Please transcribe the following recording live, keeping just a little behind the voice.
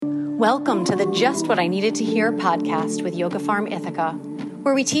Welcome to the Just What I Needed to Hear podcast with Yoga Farm Ithaca,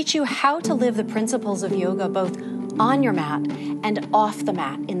 where we teach you how to live the principles of yoga both on your mat and off the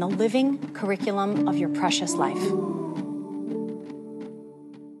mat in the living curriculum of your precious life.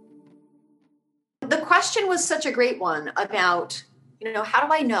 The question was such a great one about, how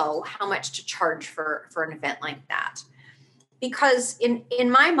do I know how much to charge for an event like that? Because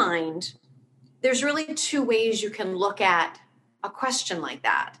in my mind, there's really two ways you can look at a question like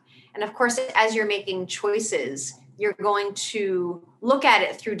that. And of course, as you're making choices, you're going to look at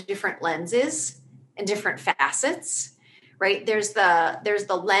it through different lenses and different facets, right? There's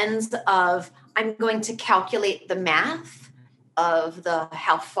the lens of, I'm going to calculate the math of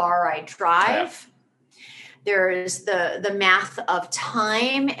how far I drive. There's the math of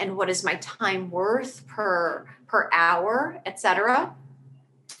time and what is my time worth per hour, et cetera.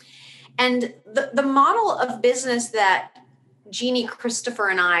 And the model of business that Jeannie, Christopher,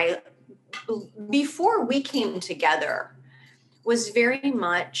 and I, before we came together, was very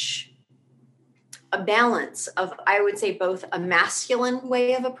much a balance of, I would say, both a masculine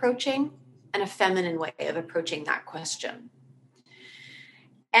way of approaching and a feminine way of approaching that question.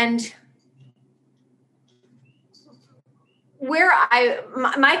 And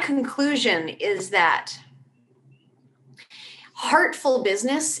my conclusion is that heartful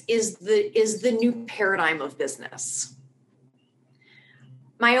business is the new paradigm of business.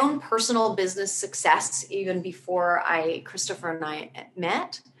 My own personal business success, even before Christopher and I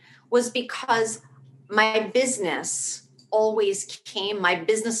met, was because my business my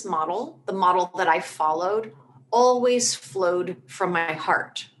business model, the model that I followed, always flowed from my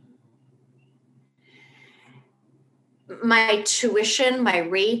heart. My tuition, my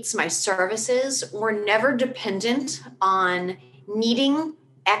rates, my services were never dependent on needing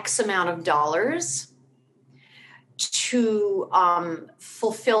X amount of dollars to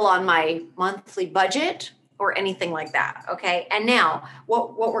fulfill on my monthly budget or anything like that. Okay. And now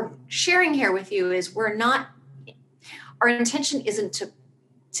what we're sharing here with you is our intention isn't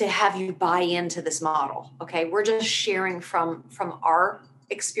to have you buy into this model. Okay. We're just sharing from our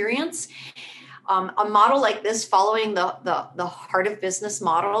experience. A model like this, following the heart of business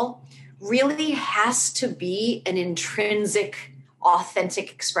model, really has to be an intrinsic,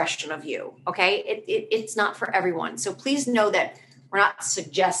 authentic expression of you. Okay. It's not for everyone. So please know that we're not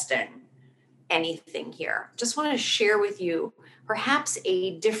suggesting anything here. Just want to share with you perhaps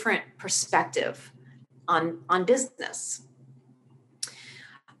a different perspective on business.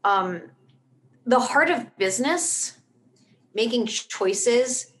 The heart of business, making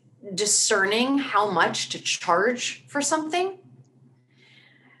choices, discerning how much to charge for something,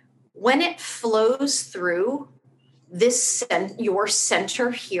 when it flows through your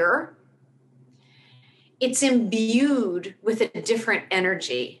center here, it's imbued with a different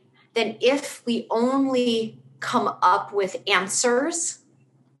energy than if we only come up with answers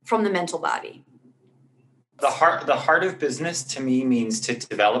from the mental body. The heart of business to me means to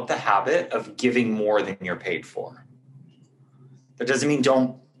develop the habit of giving more than you're paid for. That doesn't mean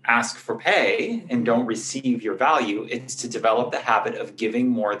don't ask for pay and don't receive your value. It's to develop the habit of giving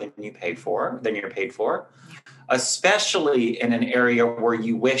more than you're paid for, especially in an area where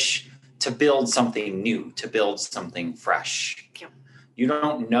you wish to build something new, to build something fresh. You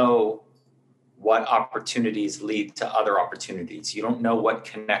don't know what opportunities lead to other opportunities. You don't know what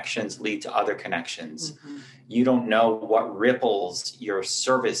connections lead to other connections. Mm-hmm. You don't know what ripples your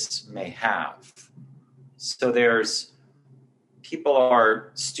service may have. So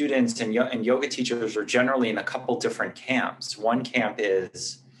students and yoga teachers are generally in a couple different camps. One camp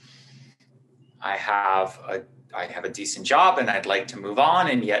is, I have a decent job and I'd like to move on,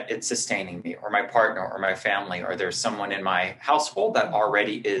 and yet it's sustaining me or my partner or my family, or there's someone in my household that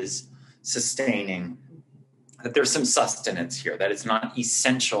already is sustaining, that there's some sustenance here, that it's not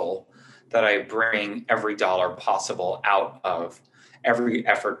essential that I bring every dollar possible out of every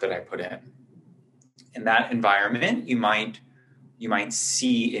effort that I put in. In that environment, you might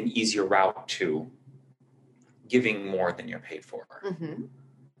see an easier route to giving more than you're paid for. Mm-hmm.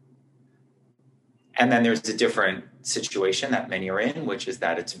 And then there's a different situation that many are in, which is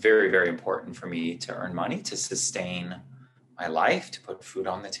that it's very, very important for me to earn money, to sustain my life, to put food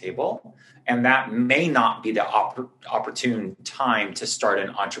on the table. And that may not be the opportune time to start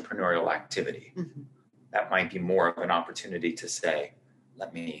an entrepreneurial activity. Mm-hmm. That might be more of an opportunity to say,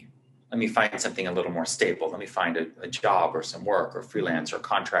 let me find something a little more stable. Let me find a job or some work or freelance or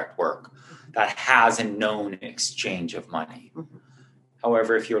contract work that has a known exchange of money. Mm-hmm.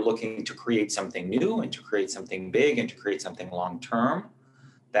 However, if you're looking to create something new and to create something big and to create something long-term,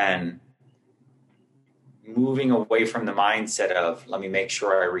 then moving away from the mindset of, let me make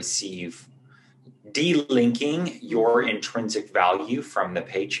sure I receive, delinking your intrinsic value from the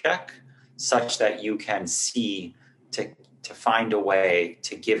paycheck such that you can see to find a way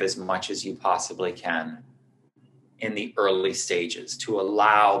to give as much as you possibly can in the early stages, to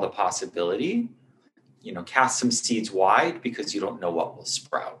allow the possibility, cast some seeds wide because you don't know what will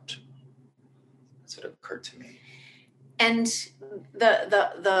sprout. That's what occurred to me. And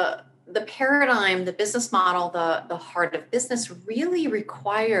the paradigm, the business model, the heart of business really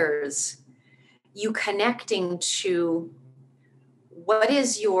requires you connecting to what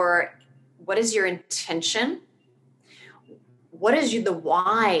is your intention? What is the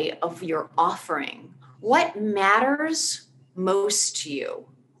why of your offering? What matters most to you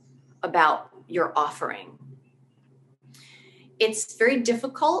about your offering? It's very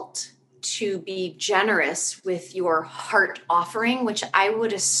difficult to be generous with your heart offering, which I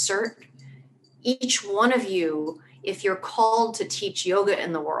would assert each one of you, if you're called to teach yoga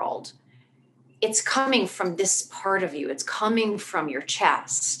in the world, it's coming from this part of you. It's coming from your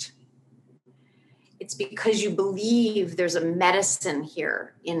chest. It's because you believe there's a medicine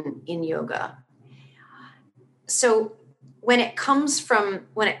here in yoga. So when it comes from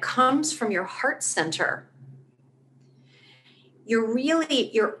your heart center,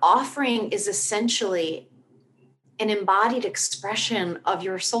 your offering is essentially an embodied expression of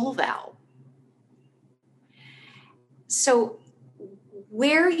your soul vow. So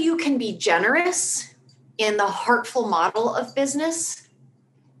where you can be generous in the heartful model of business,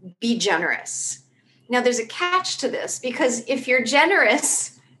 be generous. Now, there's a catch to this, because if you're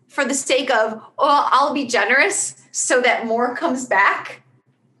generous for the sake of, I'll be generous so that more comes back,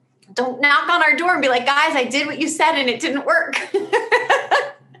 don't knock on our door and be like, guys, I did what you said and it didn't work.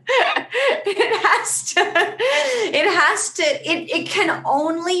 It can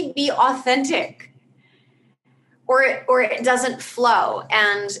only be authentic, or it doesn't flow.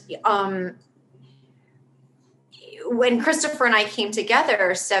 And when Christopher and I came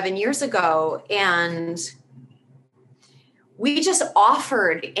together 7 years ago, and we just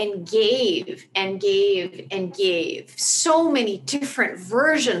offered and gave and gave and gave so many different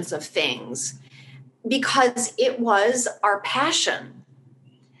versions of things because it was our passion.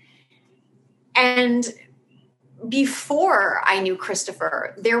 And before I knew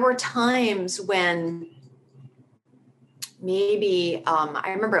Christopher, there were times when maybe,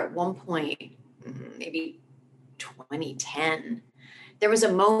 I remember at one point, maybe 2010, there was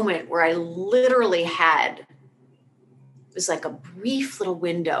a moment where I literally had, it was like a brief little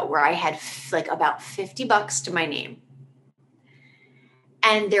window where I had like about $50 to my name.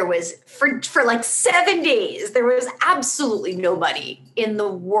 And there was, for like 7 days, there was absolutely nobody in the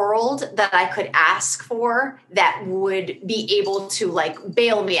world that I could ask for that would be able to like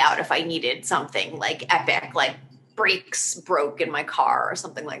bail me out if I needed something like epic, like brakes broke in my car or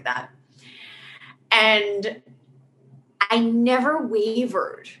something like that. And I never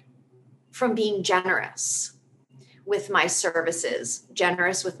wavered from being generous with my services,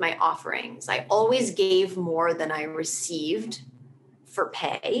 generous with my offerings. I always gave more than I received for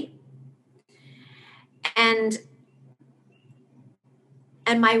pay. And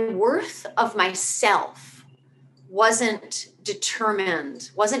my worth of myself wasn't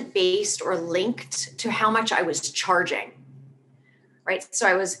determined, wasn't based or linked to how much I was charging, right? So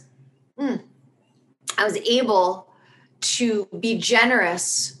I was able to be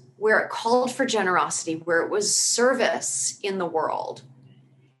generous where it called for generosity, where it was service in the world,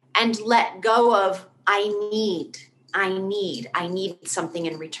 and let go of I need something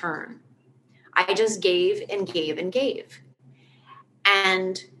in return. I just gave and gave and gave.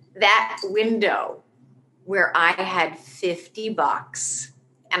 And that window where I had $50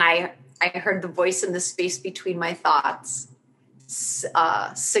 and I heard the voice in the space between my thoughts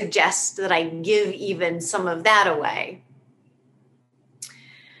suggest that I give even some of that away.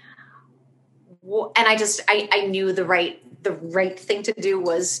 And I knew the right thing to do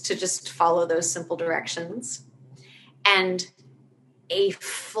was to just follow those simple directions. And a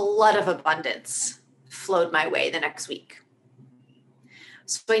flood of abundance flowed my way the next week.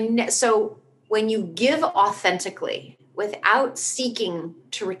 So when you give authentically without seeking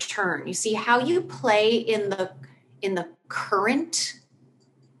to return, you see how you play in the current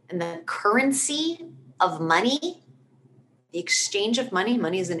and the currency of money, the exchange of money.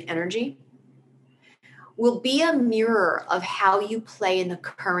 Money is an energy. Will be a mirror of how you play in the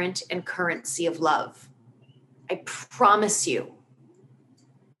current and currency of love. I promise you,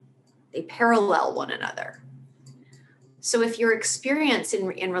 they parallel one another. So if your experience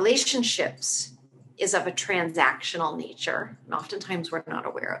in relationships is of a transactional nature, and oftentimes we're not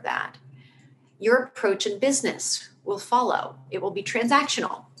aware of that, your approach in business will follow. It will be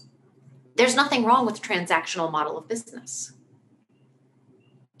transactional. There's nothing wrong with the transactional model of business.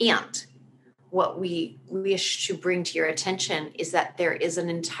 And what we wish to bring to your attention is that there is an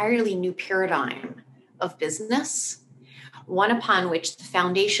entirely new paradigm of business, one upon which the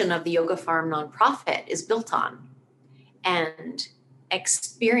foundation of the Yoga Farm nonprofit is built on, and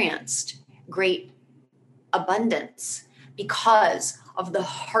experienced great abundance because of the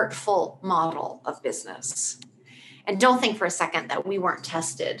heartful model of business. And don't think for a second that we weren't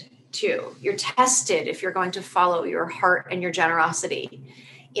tested too. You're tested if you're going to follow your heart and your generosity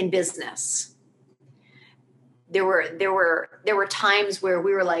in business. There were times where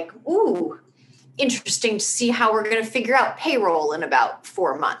we were like, ooh, interesting to see how we're going to figure out payroll in about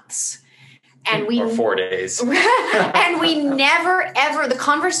 4 months. And or 4 days. And we never, ever, the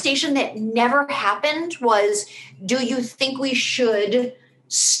conversation that never happened was, do you think we should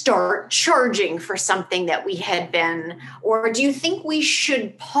start charging for something that we had been, or do you think we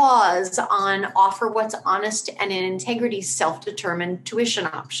should pause on offer what's honest and in integrity self-determined tuition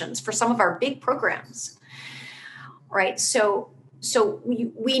options for some of our big programs, right? So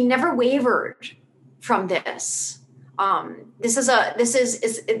we never wavered from this. This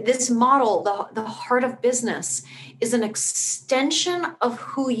model, the heart of business, is an extension of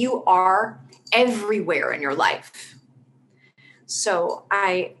who you are everywhere in your life. So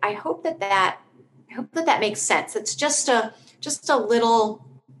I hope that makes sense. It's just a little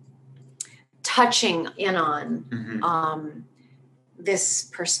touching in on this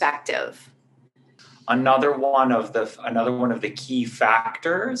perspective. Another one of the key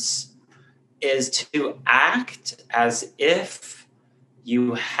factors is to act as if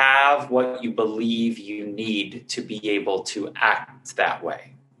you have what you believe you need to be able to act that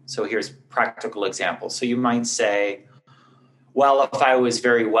way. So here's practical examples. So you might say, well, if I was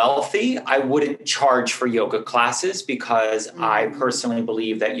very wealthy, I wouldn't charge for yoga classes because I personally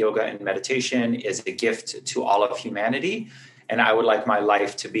believe that yoga and meditation is a gift to all of humanity. And I would like my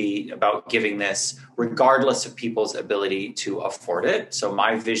life to be about giving this regardless of people's ability to afford it. So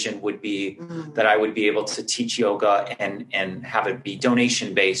my vision would be that I would be able to teach yoga and have it be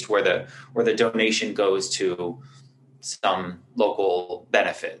donation-based, where the donation goes to some local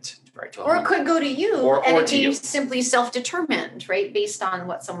benefit. Right, or it could go to you, and it be simply self-determined, right, based on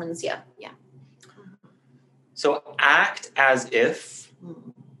what someone's, yeah. So act as if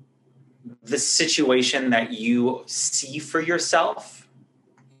the situation that you see for yourself,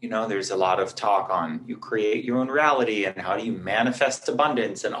 there's a lot of talk on you create your own reality and how do you manifest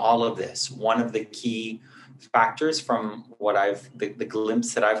abundance and all of this. One of the key factors from what the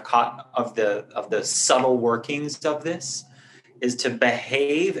glimpse that I've caught of the subtle workings of this is to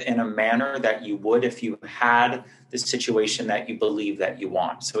behave in a manner that you would if you had the situation that you believe that you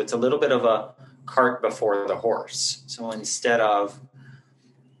want. So it's a little bit of a cart before the horse. So instead of,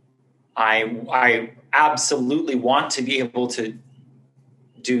 I absolutely want to be able to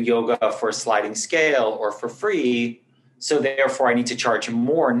do yoga for a sliding scale or for free, so therefore I need to charge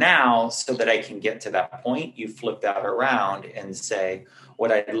more now so that I can get to that point. You flip that around and say,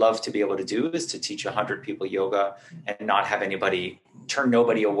 what I'd love to be able to do is to teach 100 people yoga and not have turn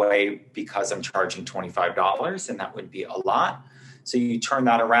nobody away because I'm charging $25, and that would be a lot. So you turn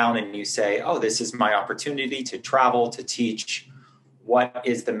that around and you say, oh, this is my opportunity to travel, to teach. What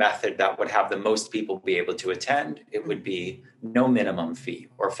is the method that would have the most people be able to attend? It would be no minimum fee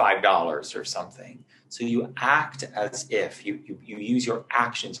or $5 or something. So you act as if you use your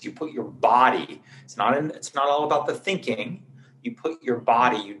actions, you put your body. It's not all about the thinking. You put your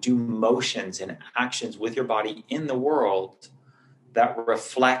body, you do motions and actions with your body in the world that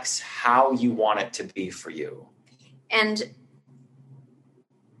reflects how you want it to be for you. And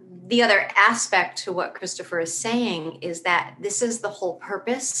the other aspect to what Christopher is saying is that this is the whole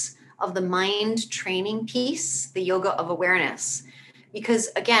purpose of the mind training piece, the yoga of awareness. Because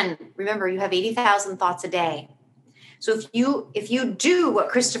again, remember, you have 80,000 thoughts a day. So if you do what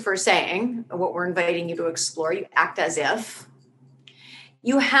Christopher is saying, or what we're inviting you to explore, you act as if,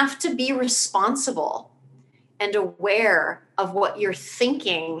 you have to be responsible and aware of what you're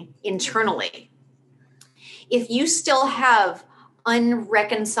thinking internally. If you still have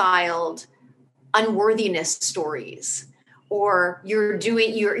unreconciled unworthiness stories, or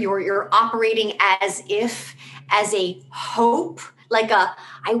you're operating as if, as a hope, like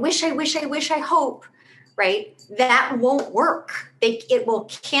I wish, I hope, right? That won't work. It will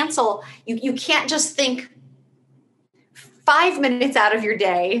cancel. You can't just think 5 minutes out of your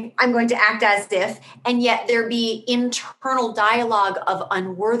day, I'm going to act as if, and yet there be internal dialogue of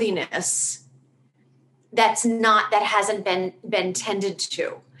unworthiness that hasn't been tended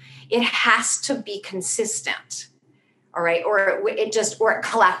to. it has to be consistent. All right. Or it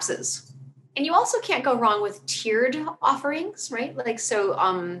collapses. And you also can't go wrong with tiered offerings, right? Like,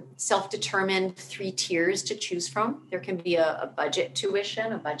 so self-determined 3 tiers to choose from. There can be a budget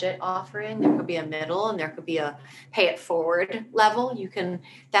tuition, a budget offering. There could be a middle, and there could be a pay it forward level.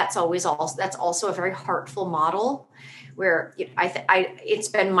 That's also a very heartful model where it's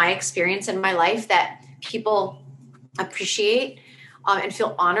been my experience in my life that people appreciate and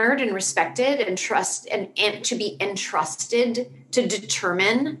feel honored and respected and trust and to be entrusted to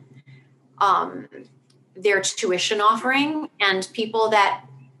determine their tuition offering, and people that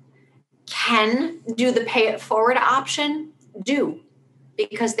can do the pay it forward option do,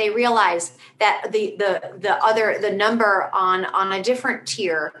 because they realize that the number on a different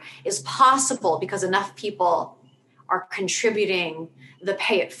tier is possible because enough people are contributing the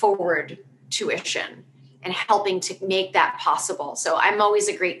pay it forward tuition and helping to make that possible. So I'm always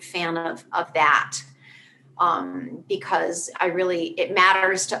a great fan of that. Because it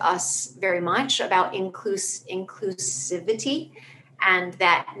matters to us very much about inclusivity, and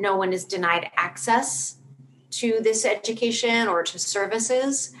that no one is denied access to this education or to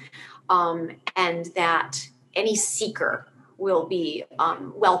services, and that any seeker will be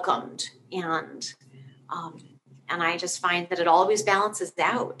welcomed. And I just find that it always balances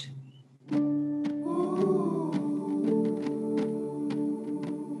out.